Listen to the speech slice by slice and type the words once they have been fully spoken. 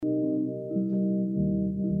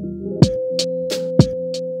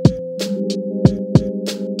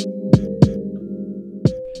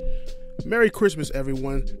Merry Christmas,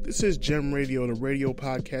 everyone. This is Gem Radio, the radio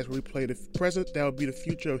podcast where we play the present that will be the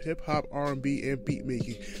future of hip-hop, R&B, and beat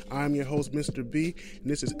making. I'm your host, Mr. B, and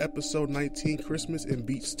this is episode 19, Christmas and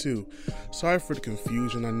Beats 2. Sorry for the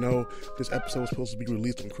confusion. I know this episode was supposed to be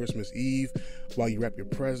released on Christmas Eve while you wrap your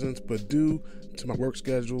presents, but due to my work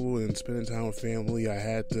schedule and spending time with family, I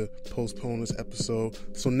had to postpone this episode.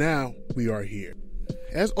 So now we are here.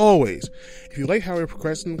 As always, if you like how we're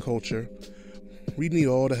progressing in culture, we need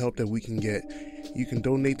all the help that we can get. You can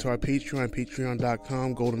donate to our Patreon,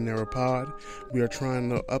 patreon.com, Golden Era Pod. We are trying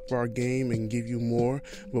to up our game and give you more,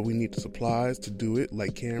 but we need the supplies to do it,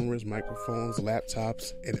 like cameras, microphones,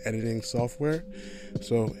 laptops, and editing software.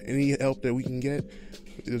 So any help that we can get,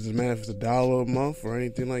 it doesn't matter if it's $1 a month or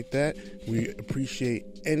anything like that. We appreciate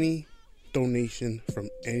any donation from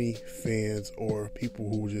any fans or people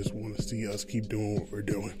who just want to see us keep doing what we're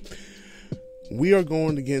doing. We are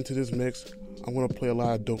going to get into this mix. I'm going to play a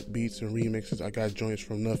lot of dope beats and remixes. I got joints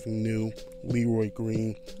from Nothing New, Leroy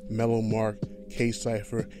Green, Mellow Mark,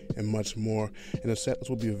 K-Cypher, and much more. And the set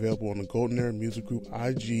list will be available on the Golden Era Music Group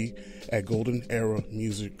IG at Golden Era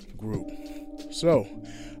Music Group. So,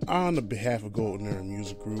 on the behalf of Golden Era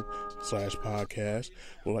Music Group /podcast,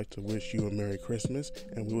 we'd like to wish you a Merry Christmas,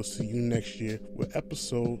 and we will see you next year with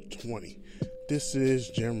episode 20. This is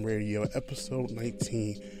Gem Radio, episode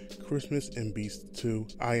 19, Christmas and Beats 2.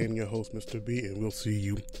 I am your host, Mr. B, and we'll see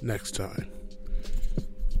you next time.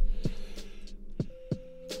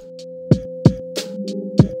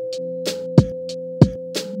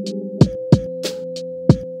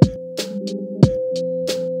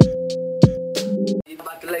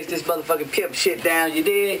 This motherfucking pimp shit down, you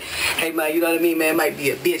dig? Hey man, you know what I mean, man? Might be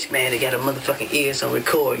a bitch, man. They got a motherfucking ears on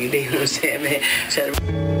record, you dig what I'm saying, man? So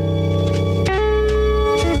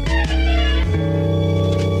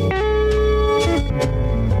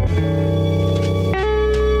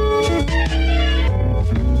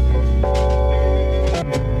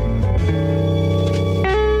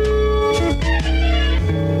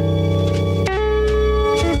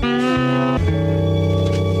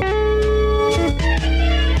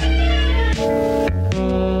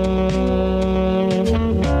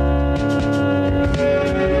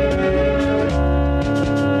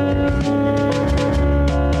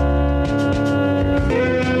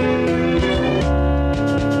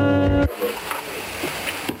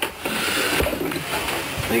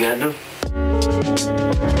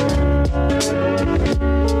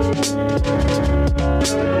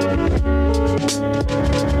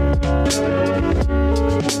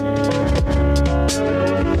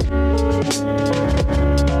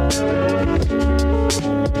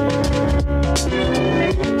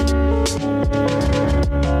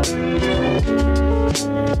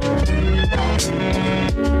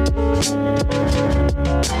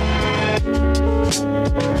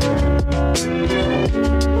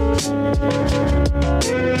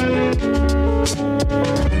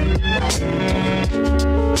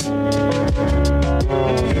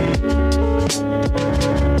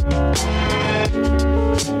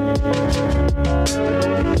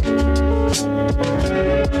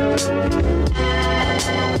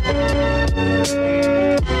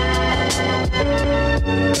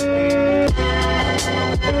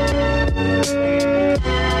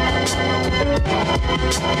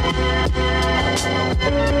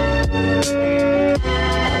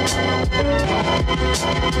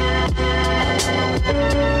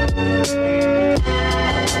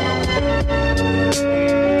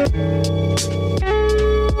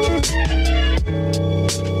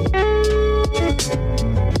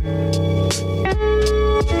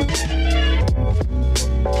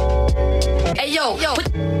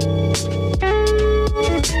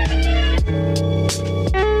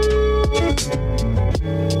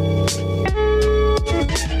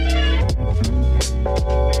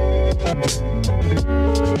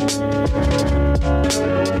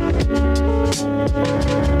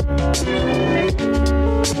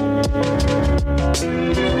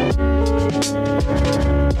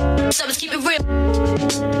let's keep it real.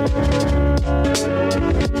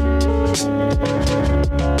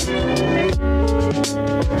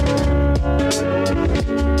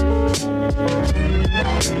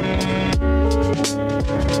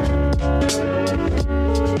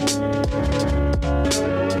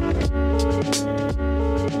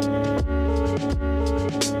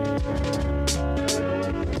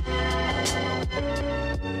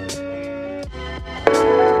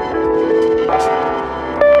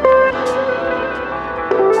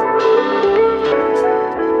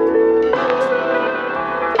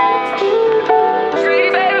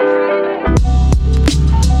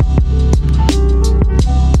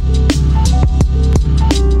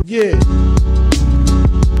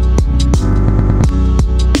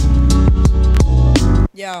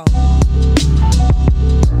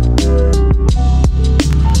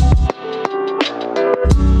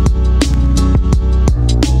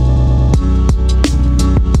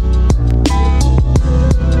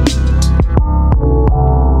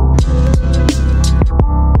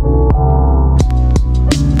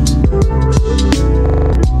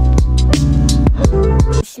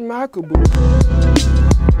 Remarkable.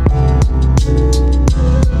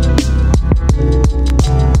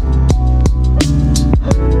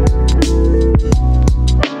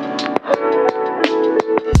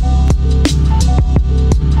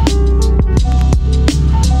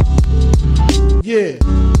 Yeah.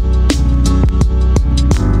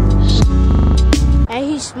 And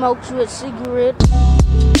he smokes with cigarettes.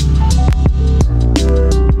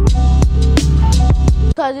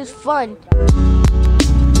 Because it's fun.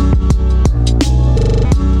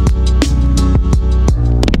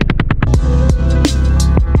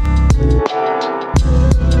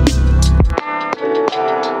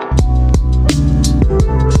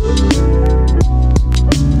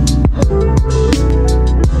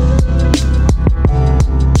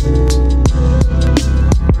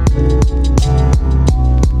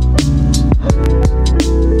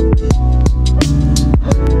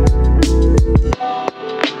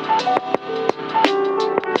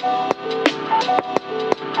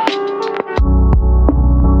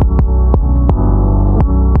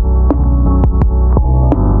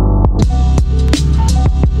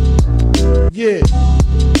 Yeah.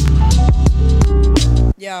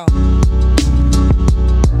 Yo.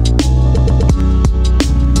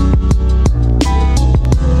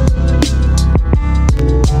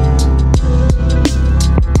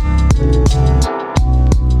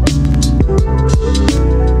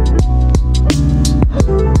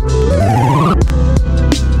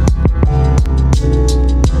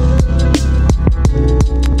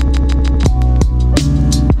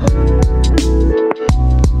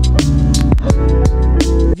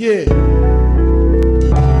 Yeah.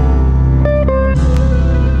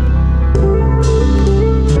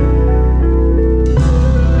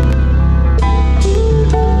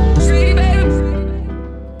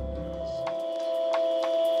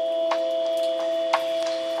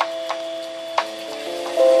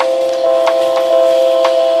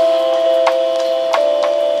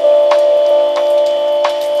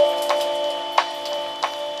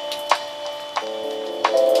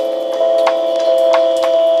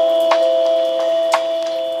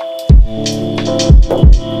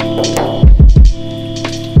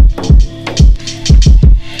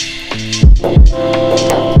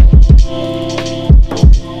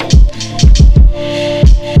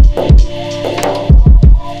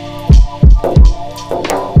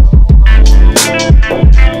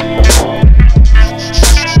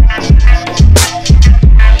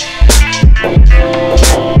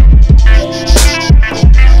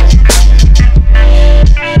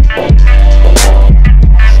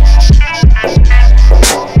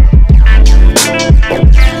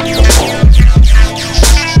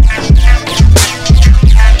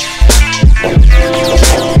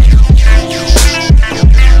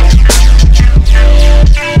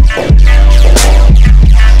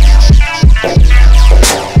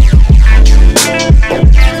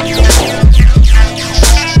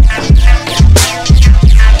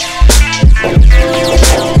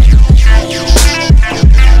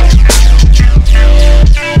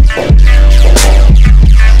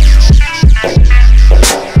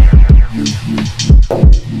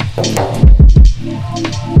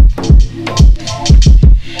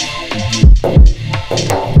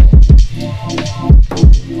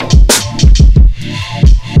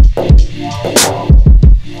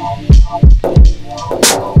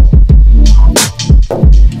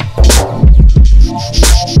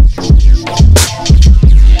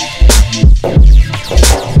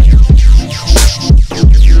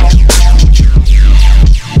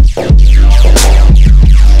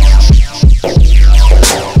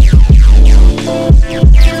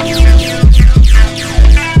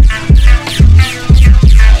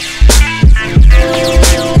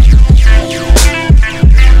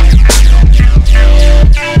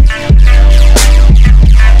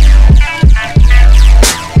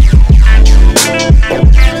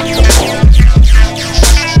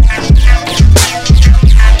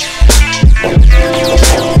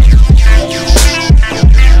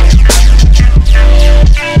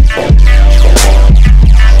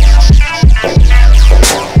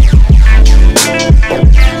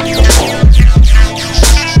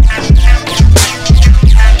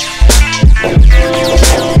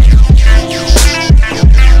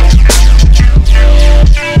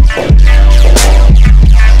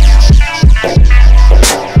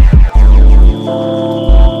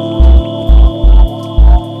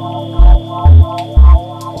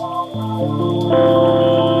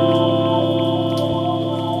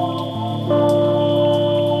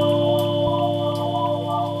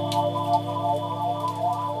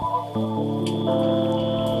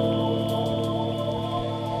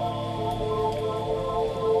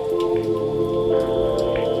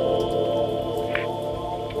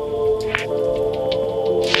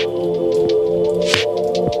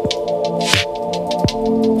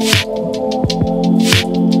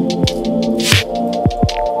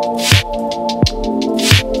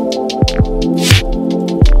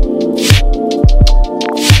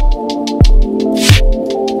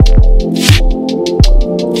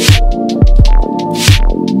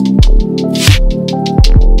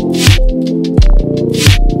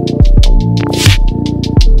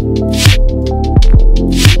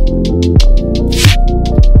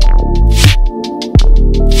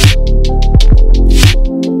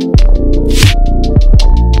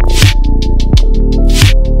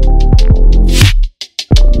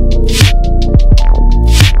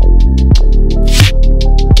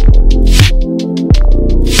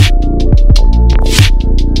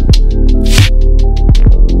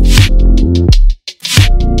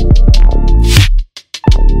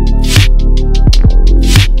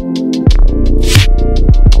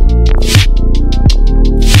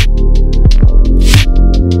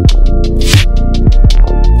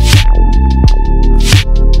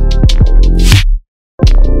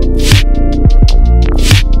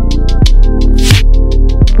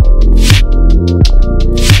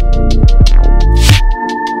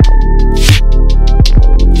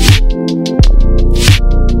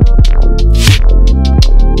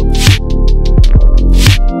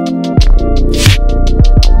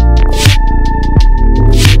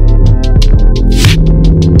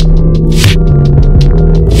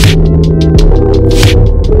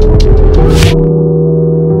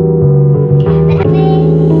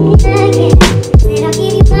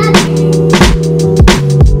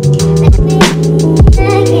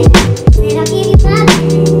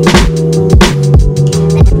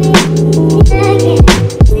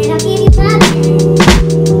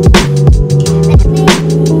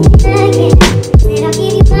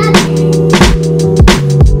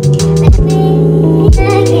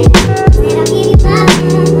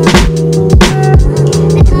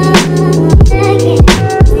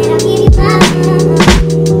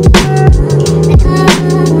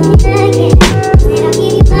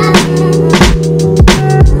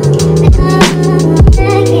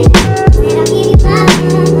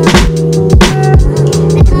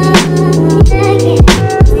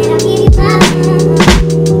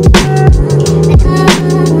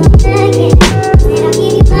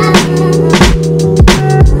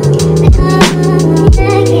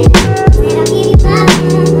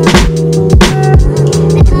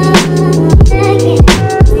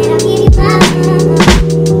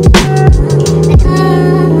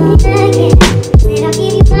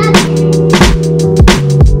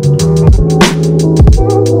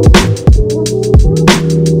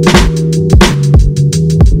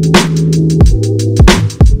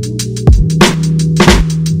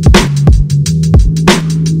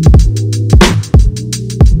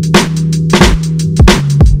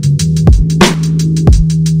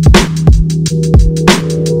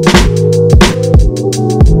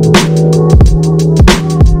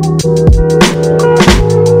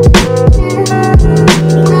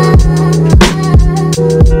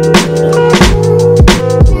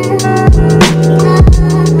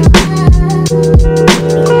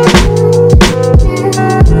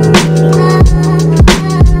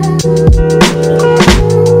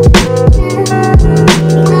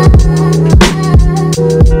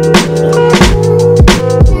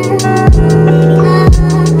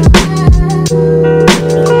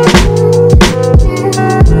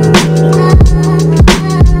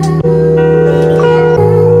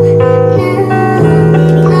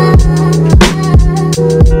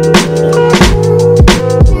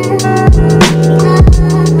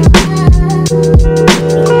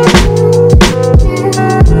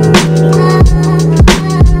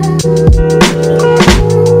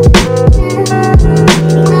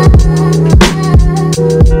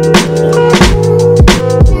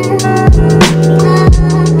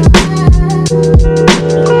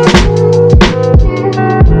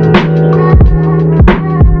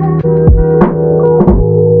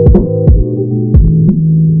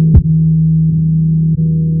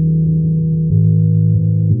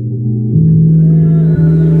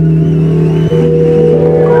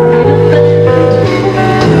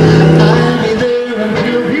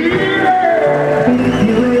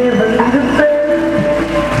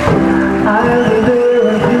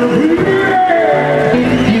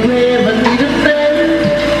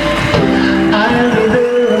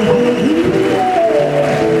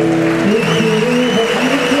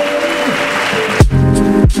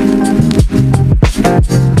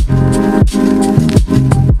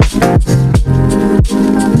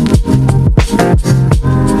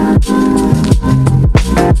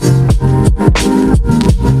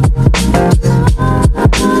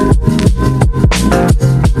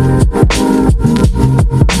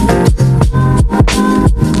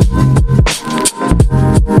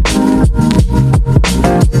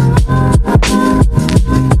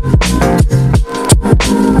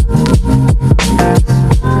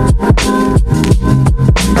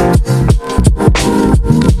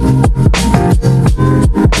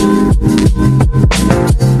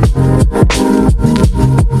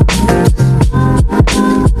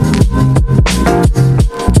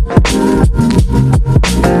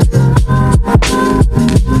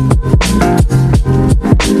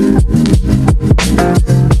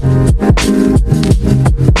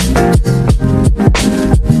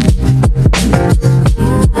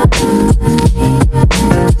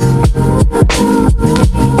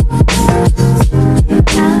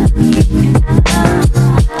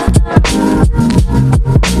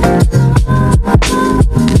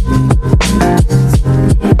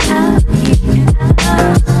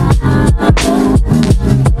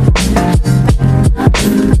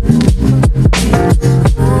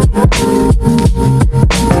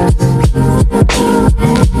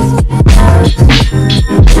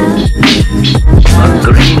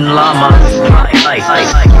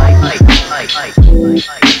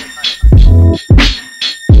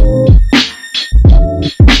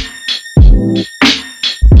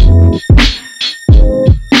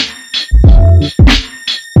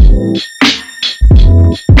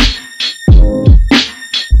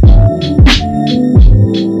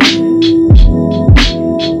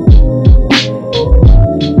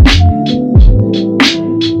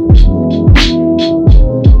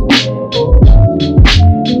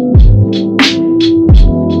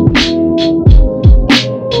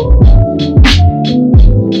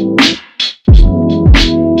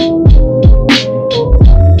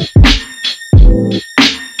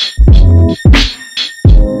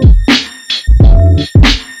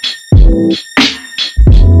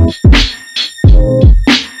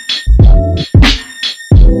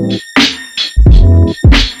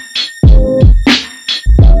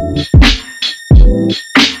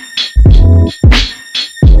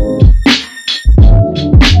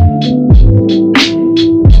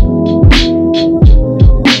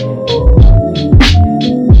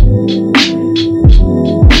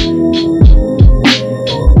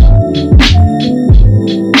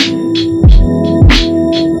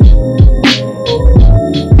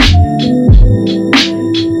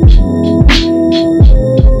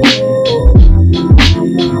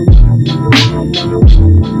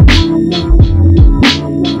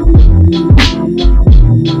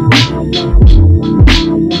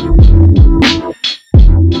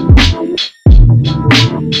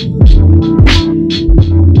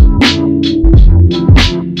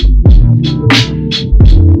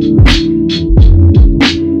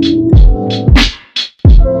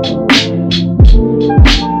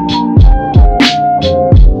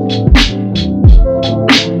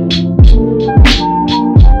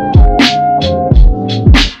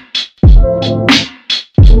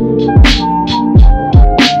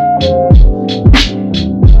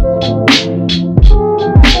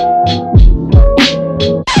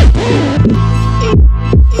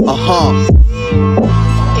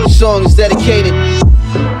 Song is dedicated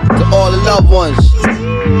to all the loved ones,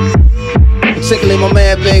 particularly my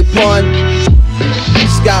man Big Pun,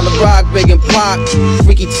 Skylar Rock, Big and Pac,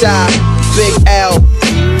 Freaky Ty, Big L,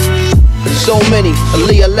 so many,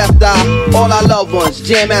 Aaliyah Left Eye, all our loved ones,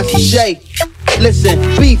 Jam Master Jay. Listen,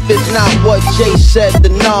 beef is not what Jay said to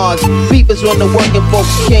Nas. Beef is when the working folks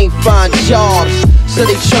can't find jobs, so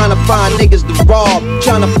they tryna find niggas to rob,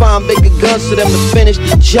 tryna find bigger guns for them to finish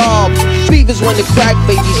the job. Beef is when the crack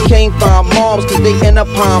babies can't find moms, cause they end up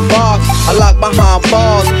behind bars, I lock behind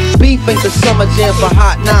bars. Beef ain't the summer jam for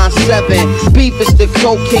Hot 97. Beef is the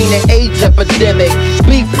cocaine and AIDS epidemic.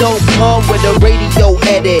 Beef don't come with a radio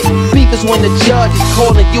edit. Beef is when the judge is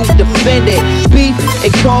calling you defendant. Beef,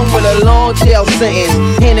 it come with a long jail sentence,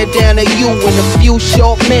 handed down to you in a few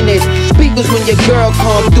short minutes. Beef is when your girl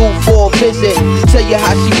come through for a visit, tell you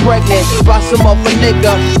how she pregnant by some other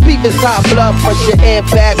nigga. Beef is high blood pressure and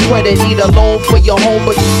bad credit. Need a loan for your home,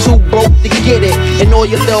 but you too broke to get it. And all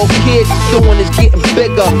your little kids doing is getting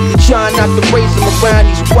bigger, trying not to raise them around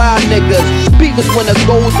these wild niggas. Beef is when a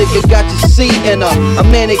gold digger got your seat in her, a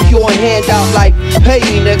manicure handout like, pay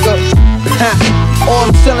me nigga. Ha. Or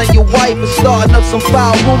I'm telling your wife and starting up some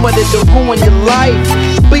foul rumor that to ruin your life.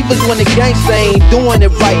 Beef is when the gangster ain't doing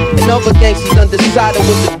it right, and other gangsters undecided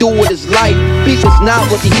what to do with his life. Beef is not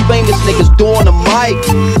what these famous niggas do on the mic.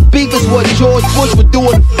 Beef is what George Bush would do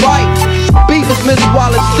in the fight. Beef is Miss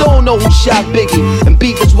Wallace don't know who shot Biggie, and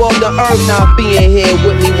beef is Walter Earp not being here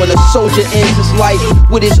with me when a soldier ends his life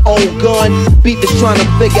with his own gun. Beef is trying to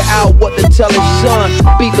figure out what to tell his son.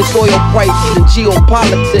 Beef is oil prices and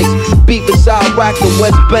geopolitics. Beef is Iraq, the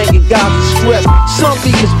West Bank, and Gaza Strip. Some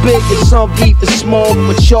beef is big and some beef is small,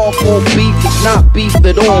 but charcoal beef is not beef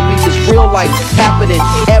at all. Beef is real life happening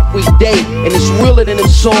every day, and it's realer than them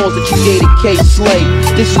songs that you gave to K-Slay.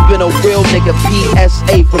 This has been a real nigga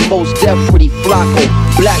PSA from Most Def, Pretty Flacco,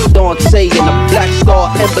 Black Dante, and the Black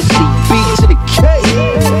Star Embassy. B to the K.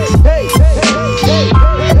 Hey,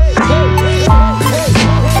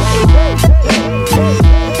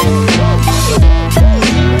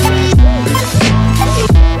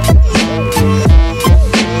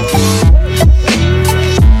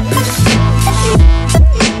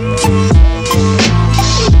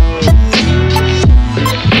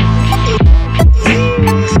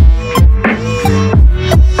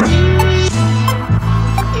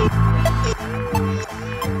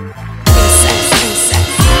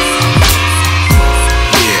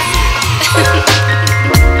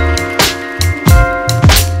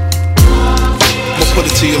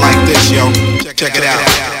 check it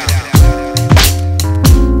out.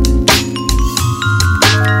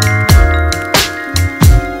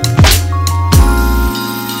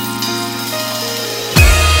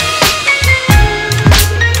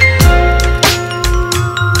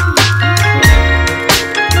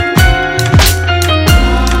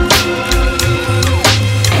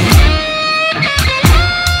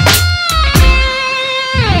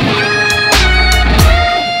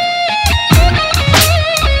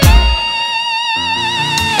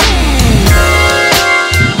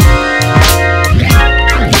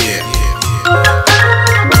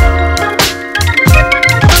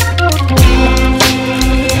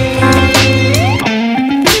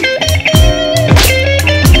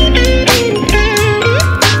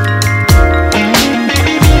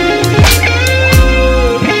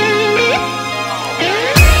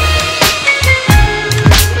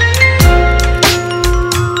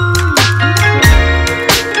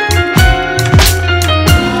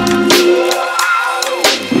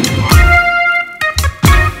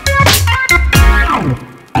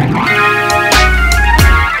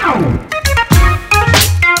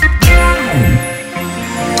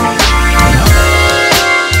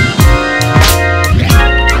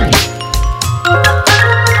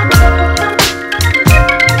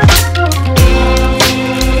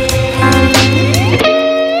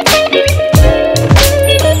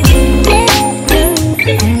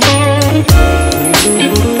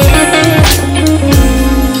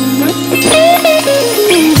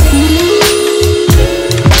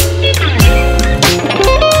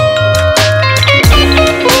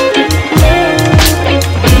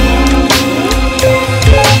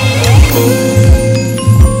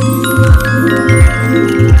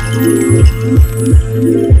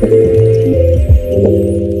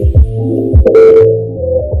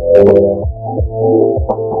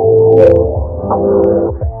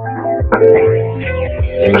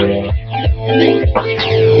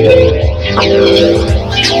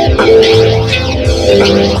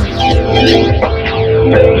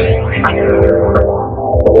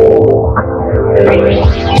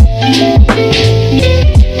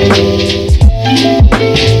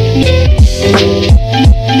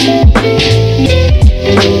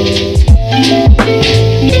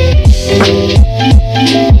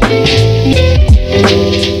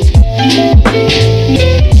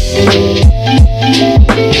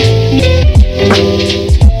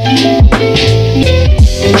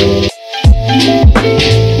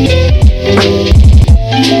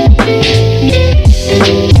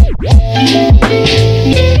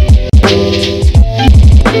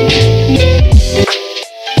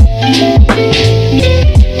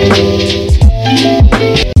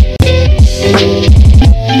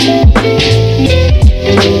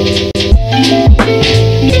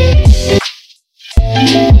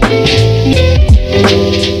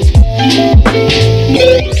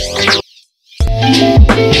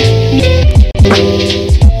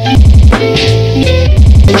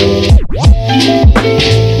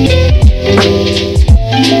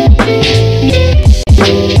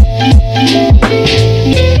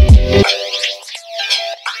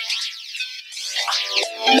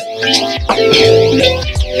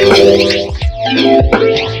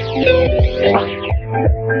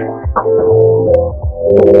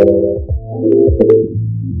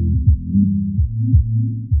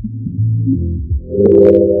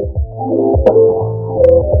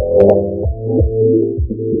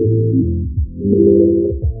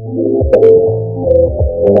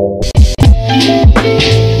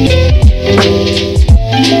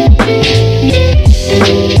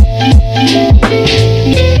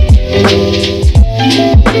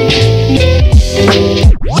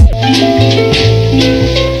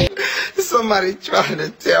 Somebody trying to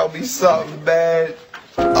tell me something bad.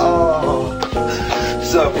 Oh,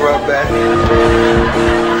 what's up, bro,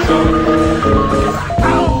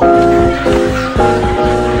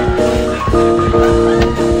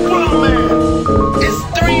 Well, man, it's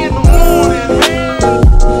 3 in the morning, man.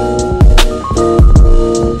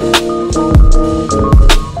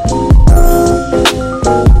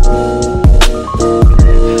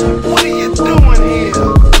 What are you doing here?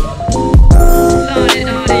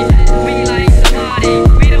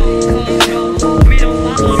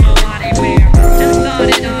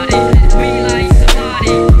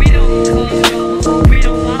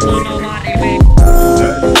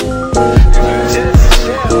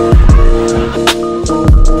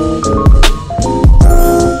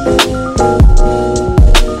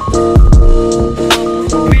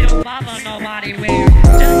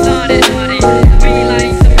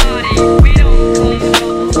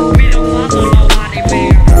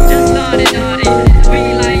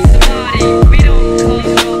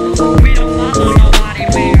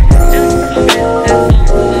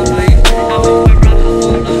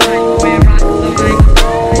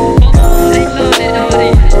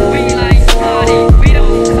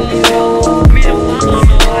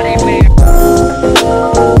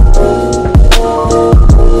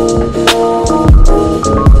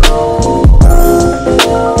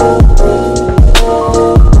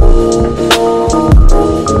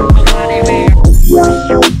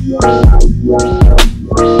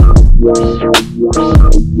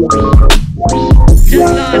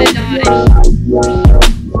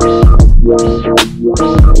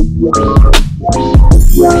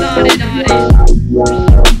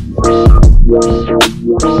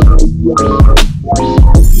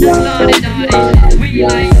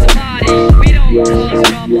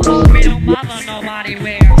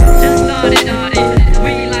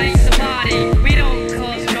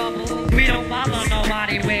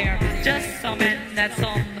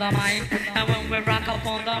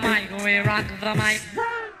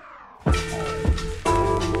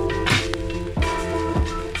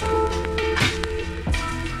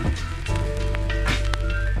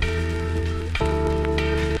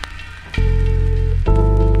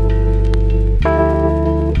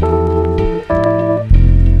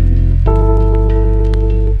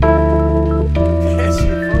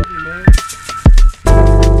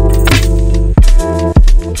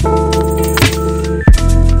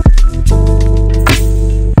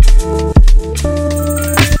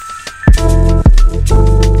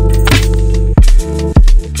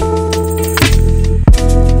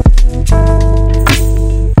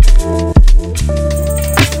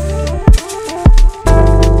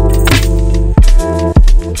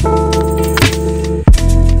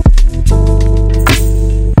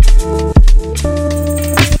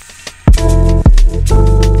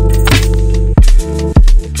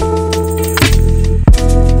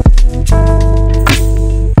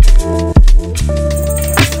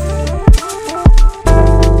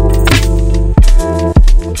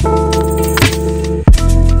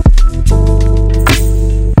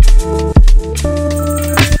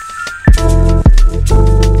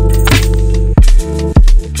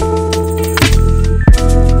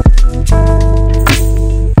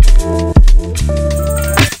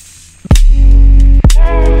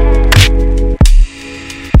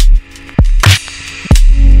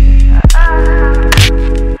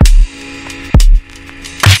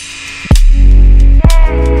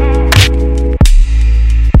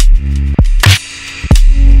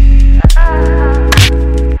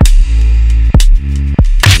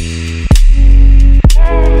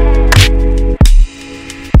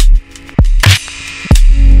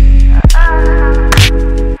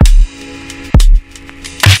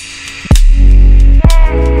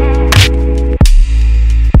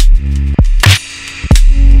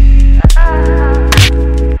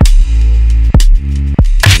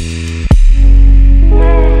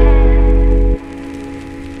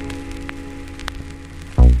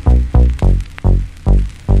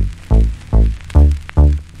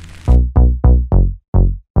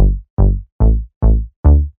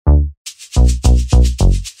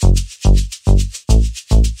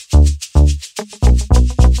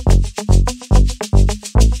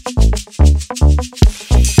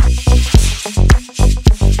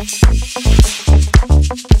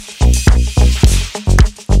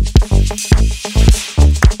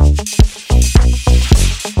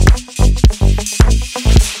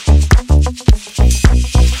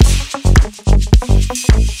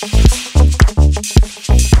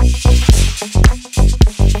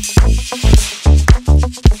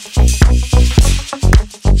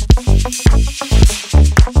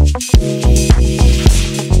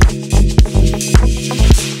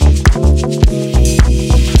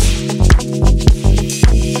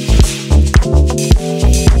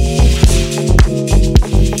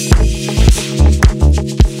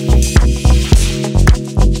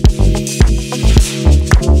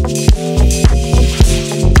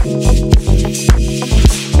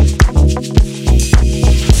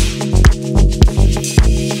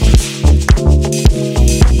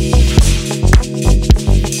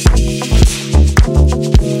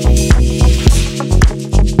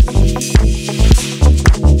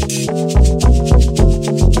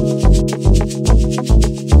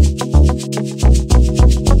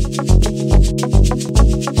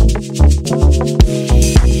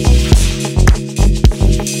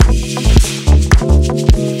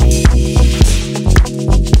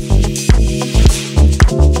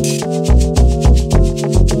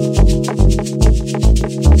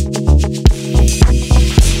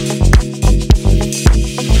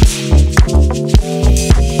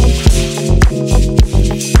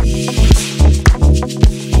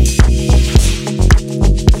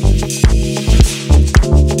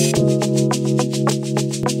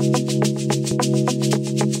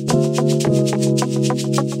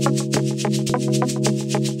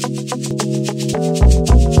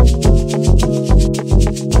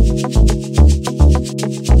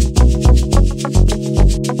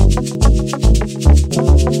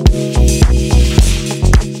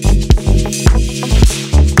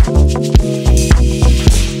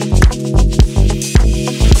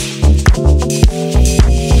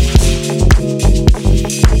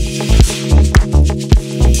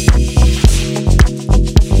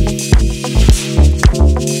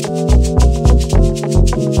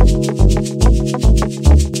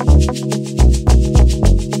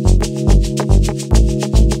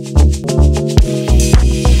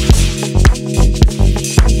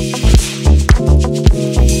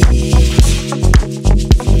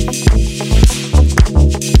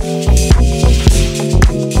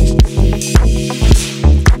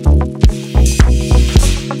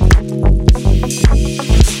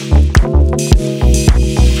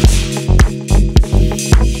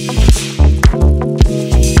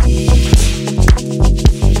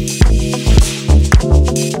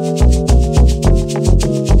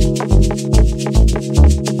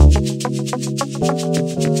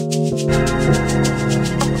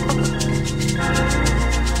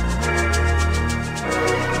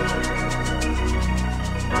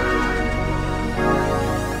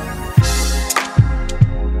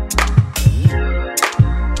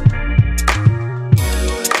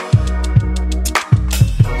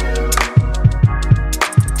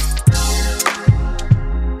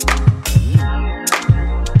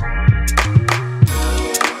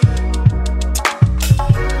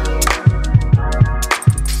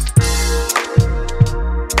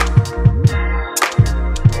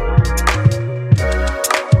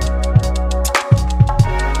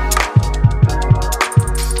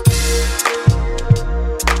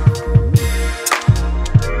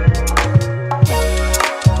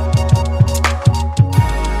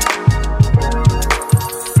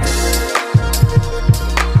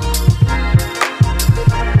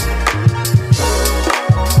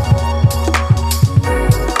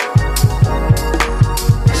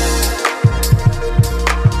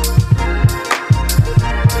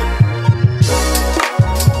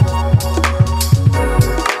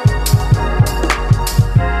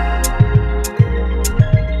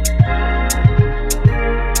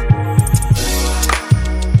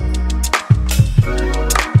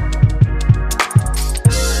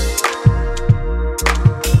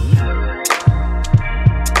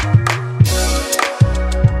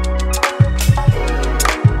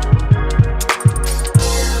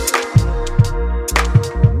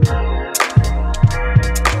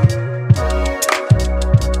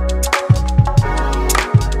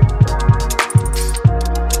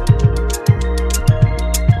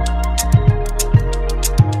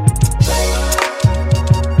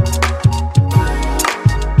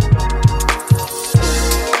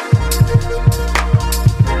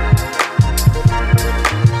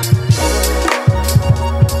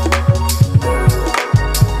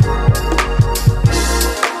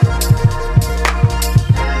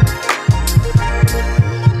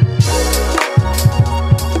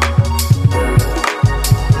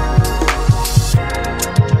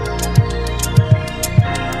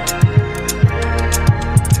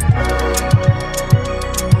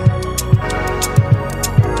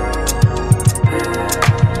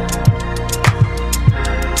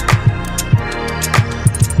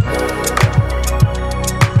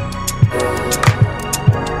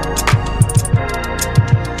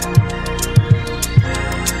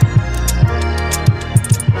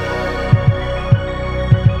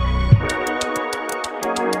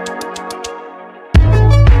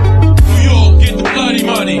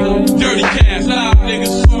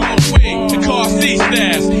 wrong way, the car seat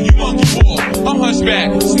stairs. You monkey walk, I'm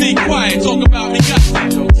hunchback. Sneak quiet, talk about me, got some.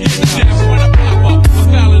 Here's the death when I pop up. I'm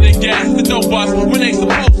fouler than gas, the dope bust when they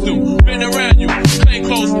supposed to. Been around you, plain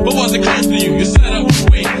close, but wasn't close to you. You set up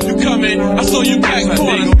a week, you come in, I saw you back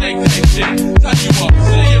corner, snake type shit. Touch you up,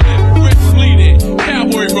 seal your lip, wrist bleeding.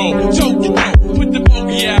 Cowboy roll, choke your throat, put the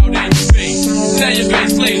bogey out in your face. Now your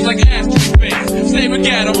face slaves like an ashtray face. Stay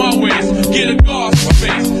baguette on my waist, get a guard for my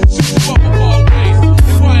face. Shoot you up always.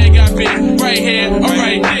 If I ain't got big, right here or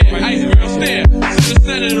right there. Ice girl stare,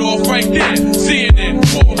 send it off right there. CNN,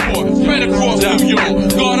 4-4, spread across New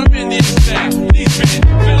York. God, I'm in the style. These men,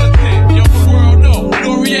 militant, yo, the world know.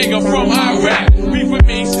 Noriega from Iraq. Beef with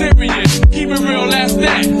me, serious. Keep it real, that's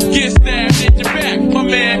that. Get stabbed in your back. My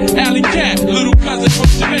man, Alley Cat, little cousin from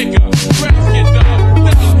Jamaica. Brown skin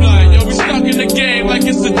dog, thug blood. Yo, we stuck in the game like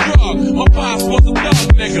it's a drug. My pops was a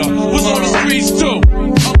thug nigga. Was on the streets too.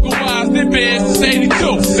 Uncle Wise, their beds, it's 82.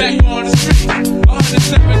 Back on the streets.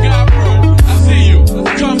 107 got through. I see you,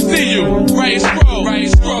 come see you. Right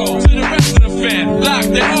scroll. To the rest of the fan. Lock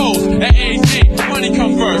the hoes at AG. Money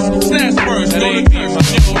come first. Snatch first. Go to teach. Yo,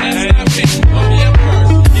 that's not me. I'm the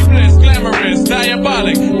first. He bliss, glamorous,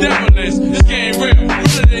 diabolic, devilish. This game real.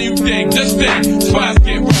 Realer than you think. Just think. Spots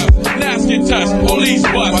get rough. Knives get touched. Police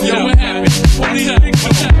bust. Yo, what happened? Police pick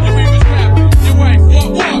up. Your we was rapping. Your wife,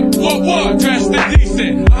 what? Dressed in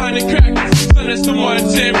decent. 100 crackers. Son is the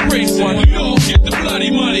 110 precinct. New York, get the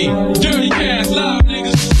bloody money. Dirty cash, live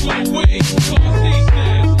niggas, slow way. Car seat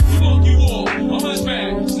stairs. You won't you walk. A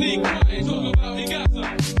hunchback. Sneak quiet. Talk about me got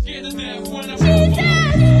some. Scared to death when I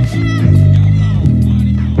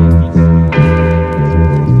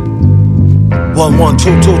One, one,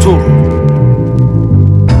 two, two, two.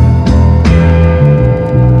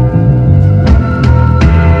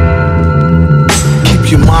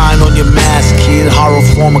 Your mind on your mask, kid. Horror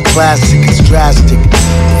form a classic, it's drastic.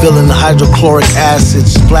 Feeling the hydrochloric acid,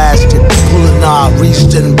 splashed it. Pull a knob,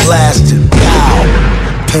 reached it and blasted. Pow!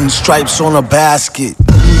 Pinstripes on a basket.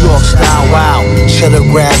 New York style, wow. Cheddar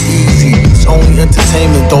grab easy. It's only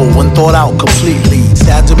entertainment though, when thought out completely.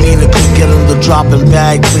 Sad demeanor could get him the drop and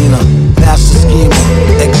bag cleaner. Master schemer,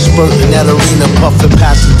 expert in that arena, puffin'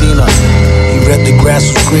 Pasadena. He read the grass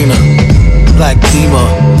was greener. Black Beamer,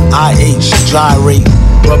 IH, gyrate.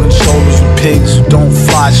 Rubbing shoulders with pigs who don't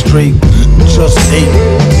fly straight. Just ate,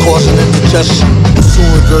 causing indigestion. Soon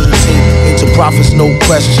regurgitate into profits, no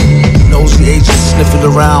question. Nosy agents sniff it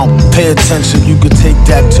around. Pay attention, you could take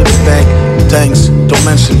that to the bank. Thanks, don't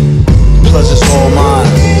mention. Pleasure's all mine.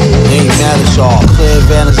 They ain't mad at y'all. Clear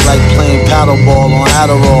advantage like playing paddleball on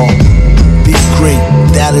Adderall. Be great,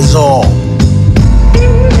 that is all.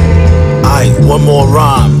 Aight, one more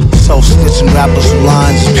rhyme. Self-snitching rappers with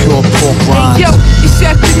lines, pure pork rhymes. Hey, yo, it's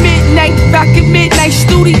after midnight, back in Midnight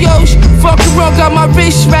Studios. Fuck around, got my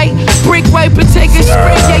wrist right. Brick wipe and take a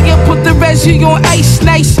spray. Yeah, put the residue on ice,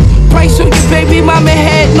 nice. Price on your baby mama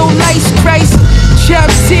head, no nice price. Chop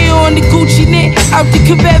tear on the Gucci knit. Out the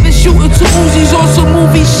Cabela shooting two Uzis on some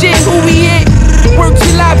movie shit. Who we hit? Work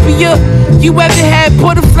tilapia. You ever had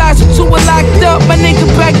butterflies until we're locked up? My nigga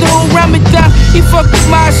back the whole Ramadan. He fucked with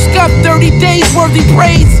my scuff, 30 days worthy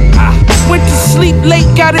praise. Went to sleep late,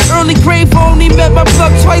 got an early grave. Only met my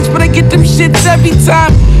plug twice, but I get them shits every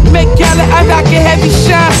time. Met Gala, I rock a heavy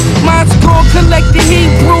shine. Mine's called collecting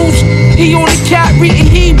Hebrews. He on the cat reading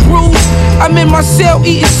Hebrews. I'm in my cell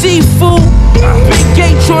eating seafood. Big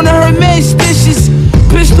gate trying to Hermes dishes.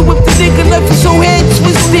 Pistol whip the nigga left his whole head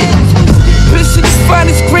twisted. Pistol the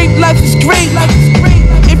finest grape, life is great.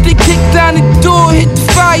 If they kick down the door, hit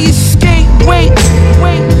the fire escape. Wait,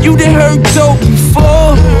 you done heard dope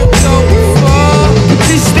before.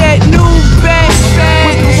 This that new bang.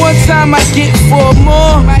 But the one time I get four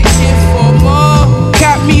more.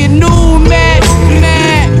 Got me a new man.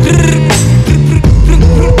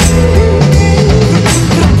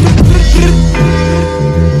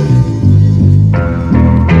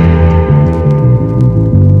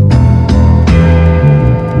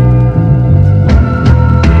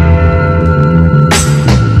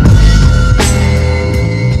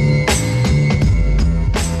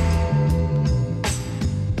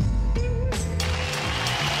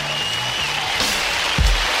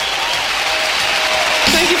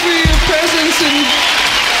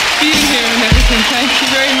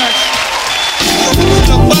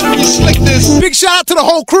 Big shout out to the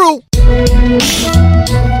whole crew.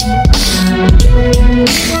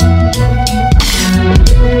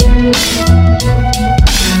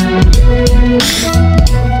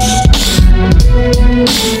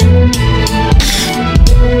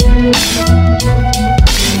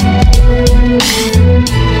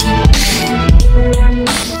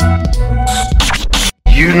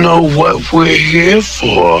 You know what we're here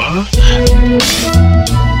for.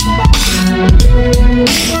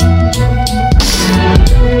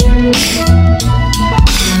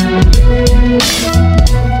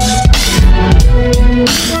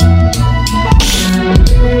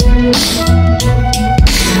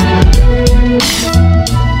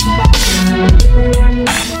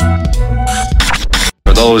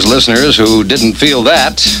 For those listeners who didn't feel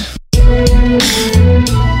that,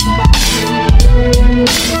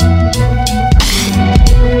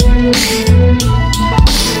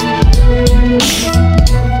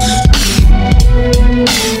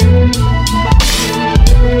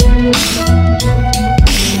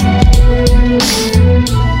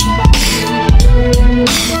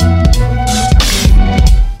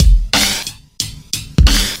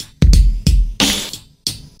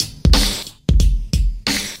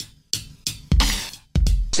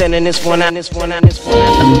 sending this one out, this one out, this one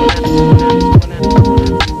out.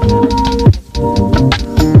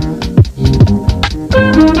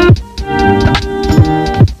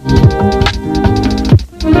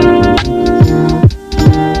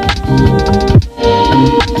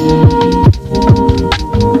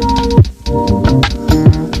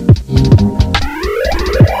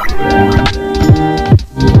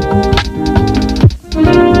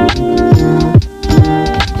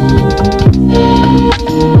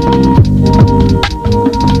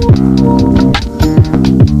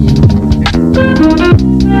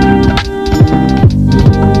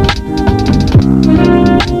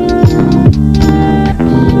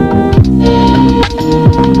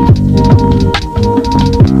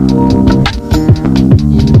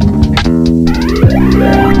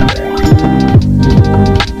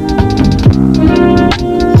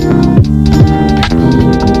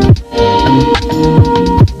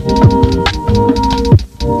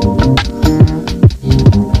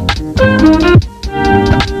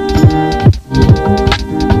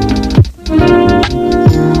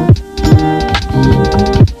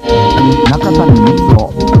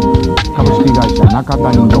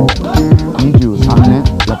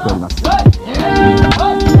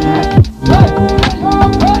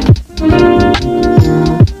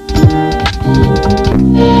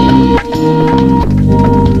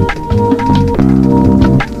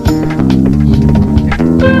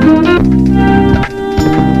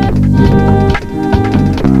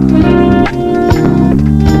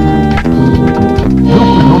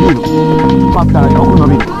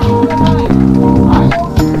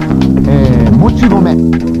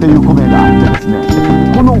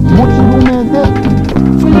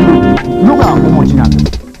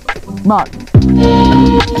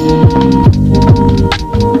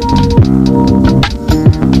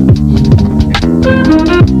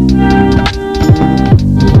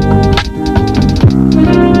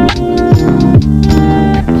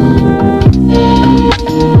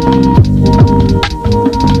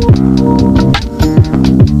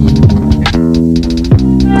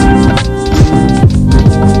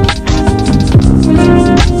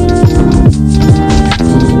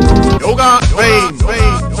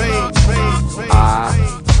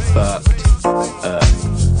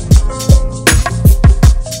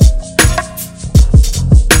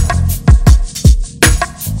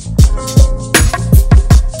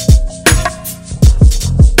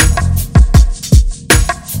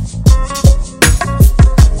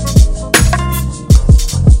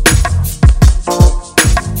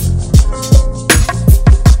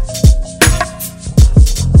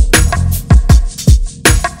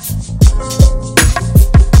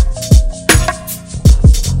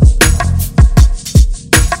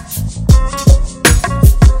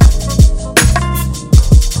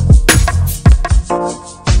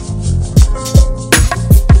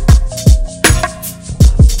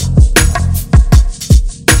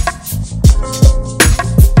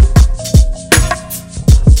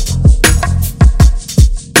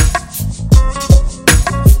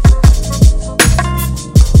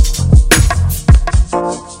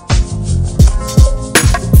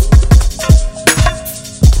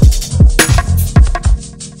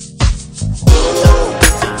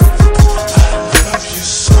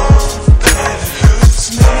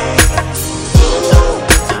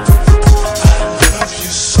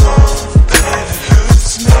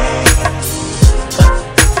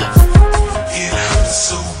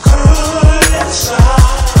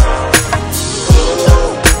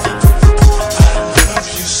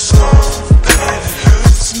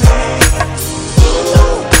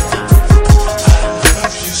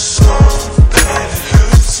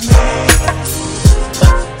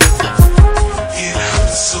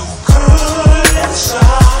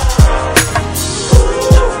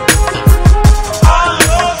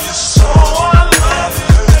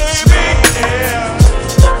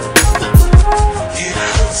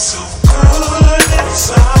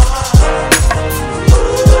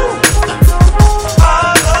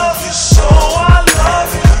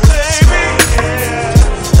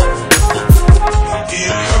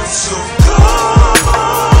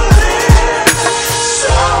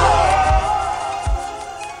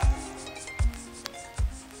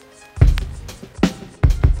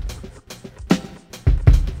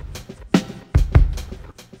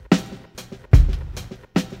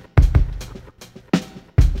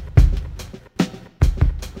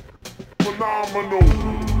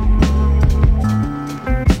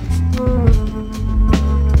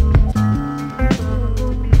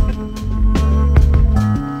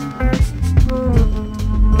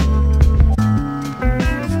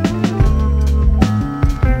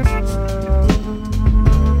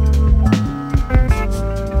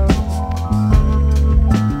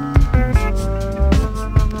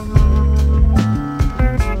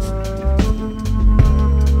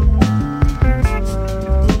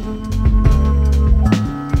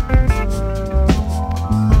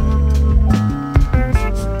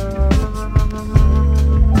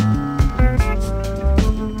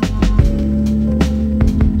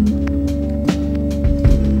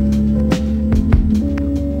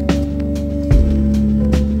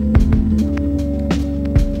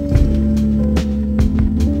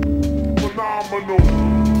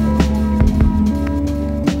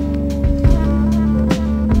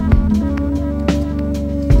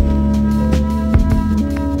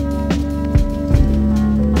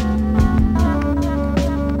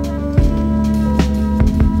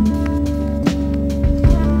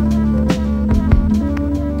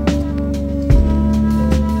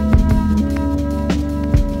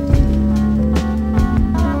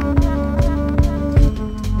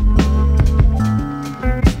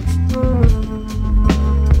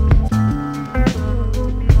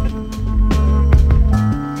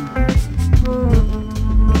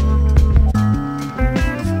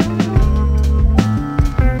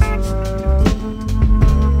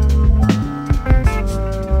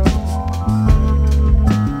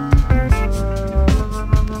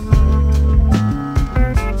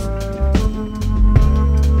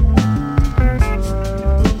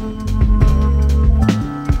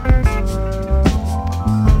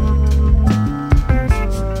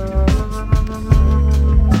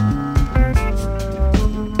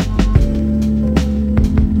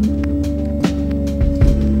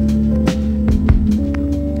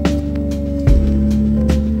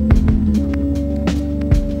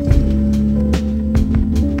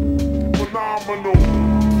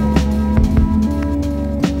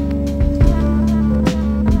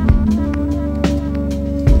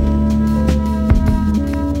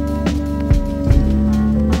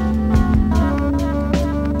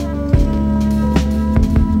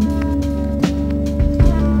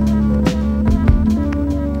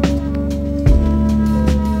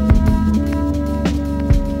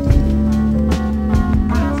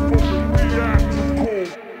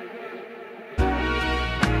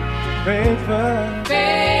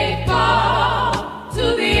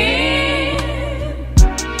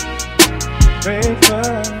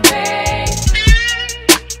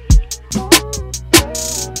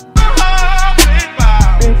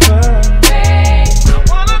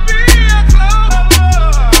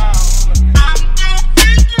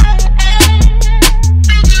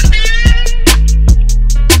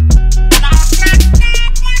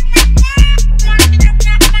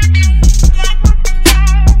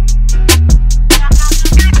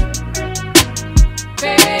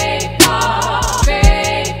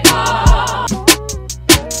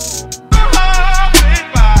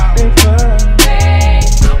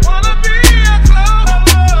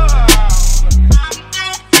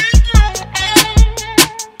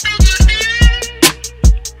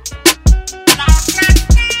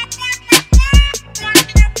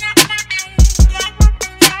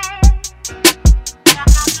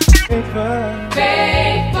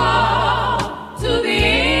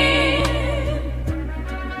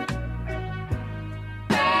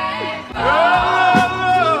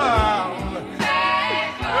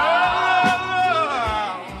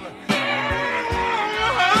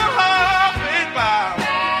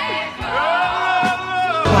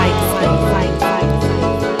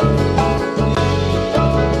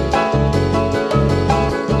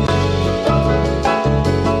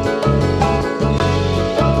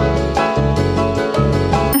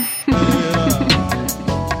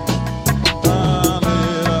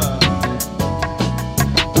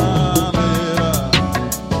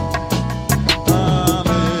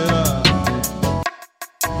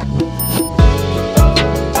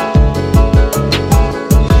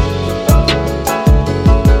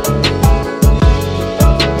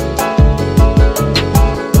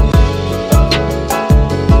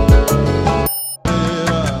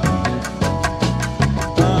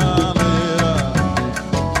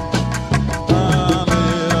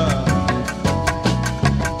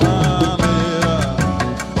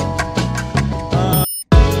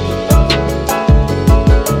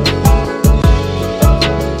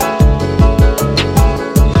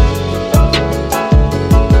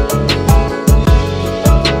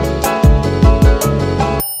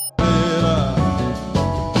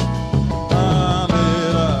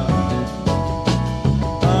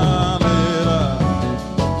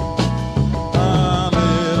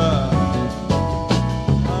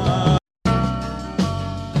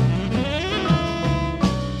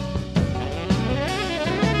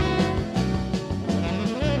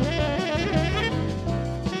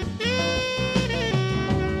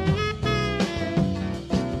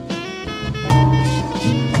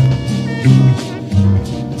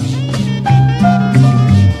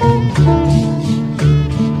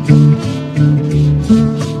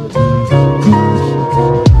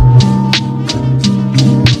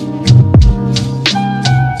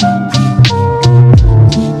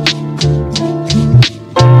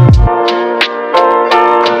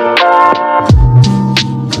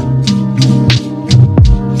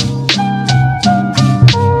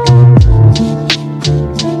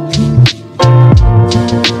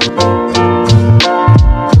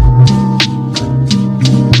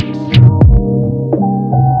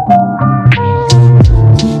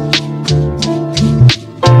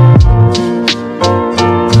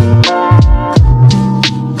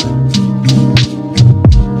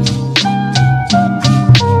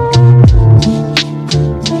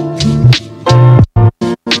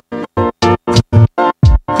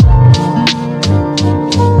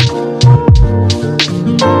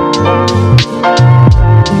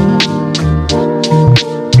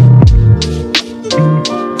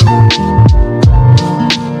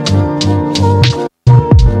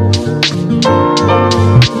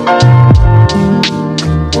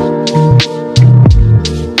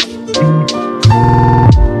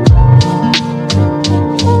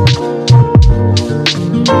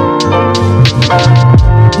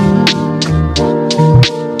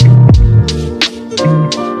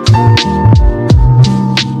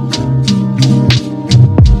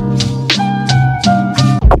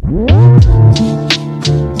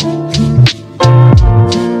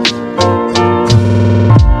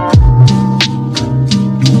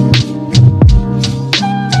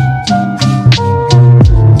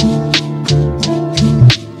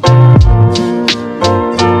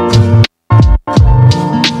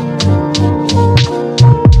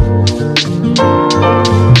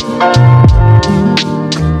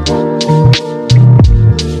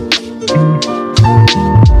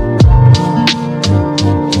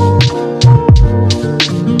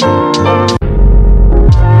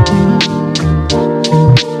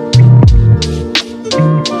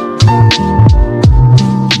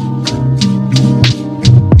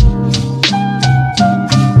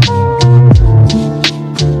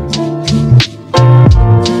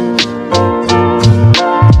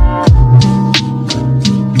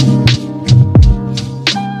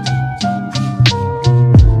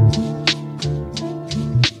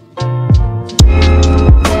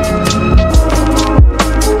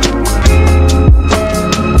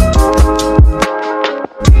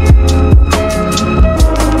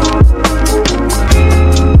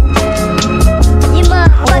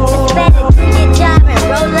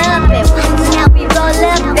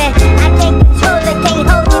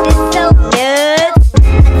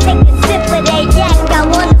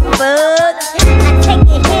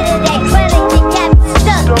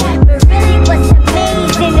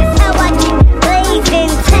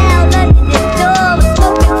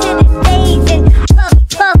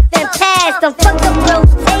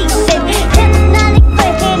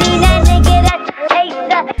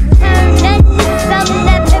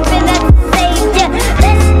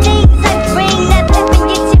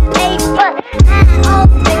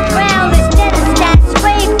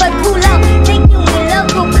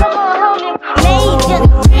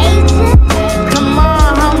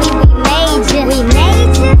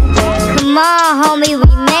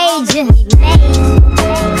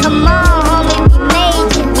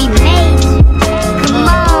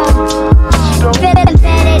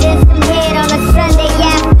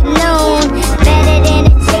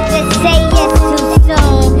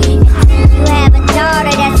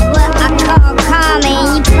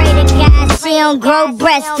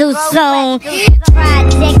 too soon.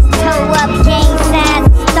 Projects toe up, gang size,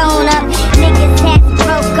 stone up. Niggas hats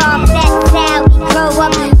broke off, that's how we grow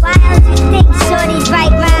up. Why else you think shorties write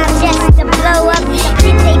rhymes just to blow up?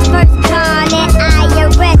 Get they first car and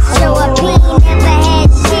IRS show up. He ain't never had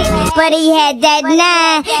shit, but he had that 9.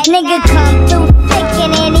 Nigga come through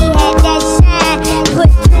flicking and he had that shine. Put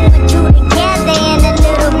 2 and 2 together in a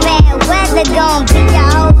little bad weather. Gon' be your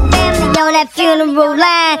whole family on that funeral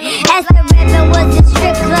line. As the Reverend was the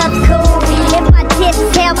strip club cool. If my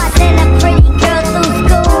tips help, send a pretty girl through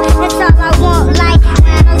school. That's all I want, like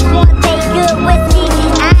I just want take good with me.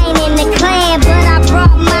 I ain't in the clan, but I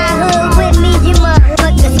brought my hood with me. You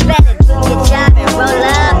motherfuckers better do your job and roll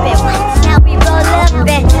up and watch how we roll up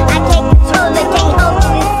and I take control and take hold of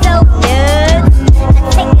this so good. I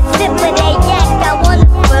take a sip of that yak, I wanna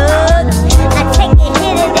fuck. I take a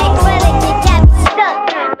hit of that credit, you got me stuck.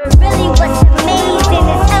 But really what's amazing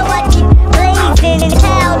is how I keep blazing and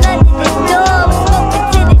how under the door, smoking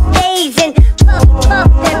to the days and puff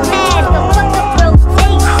and pass the fucking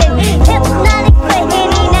rotation. Hypnotic for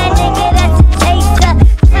Henny, that nigga that's a chaser.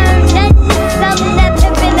 Turn nothing to something, that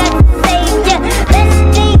pimpin' that's a savior. Best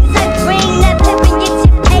things are green, that pimpin' get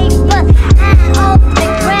your paper. Eye off the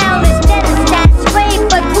ground instead of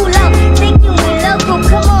skyscraper. Cool out, thinking we local,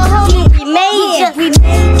 come on homie, we major. We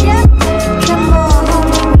major, come on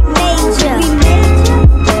homie, we major. We major,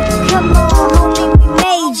 come on homie, we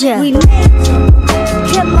major. We major,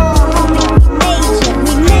 come on homie, we major.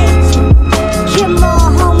 We major, come on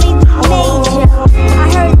homie, we major. I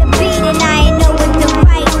heard the beat and I ain't know what to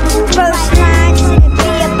write. First line shouldn't be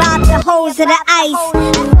about the holes of the ice.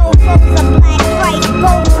 Soul flows a black price,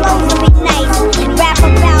 gold flows will be nice. Rap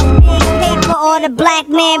about big paper or the black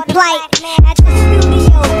man plight.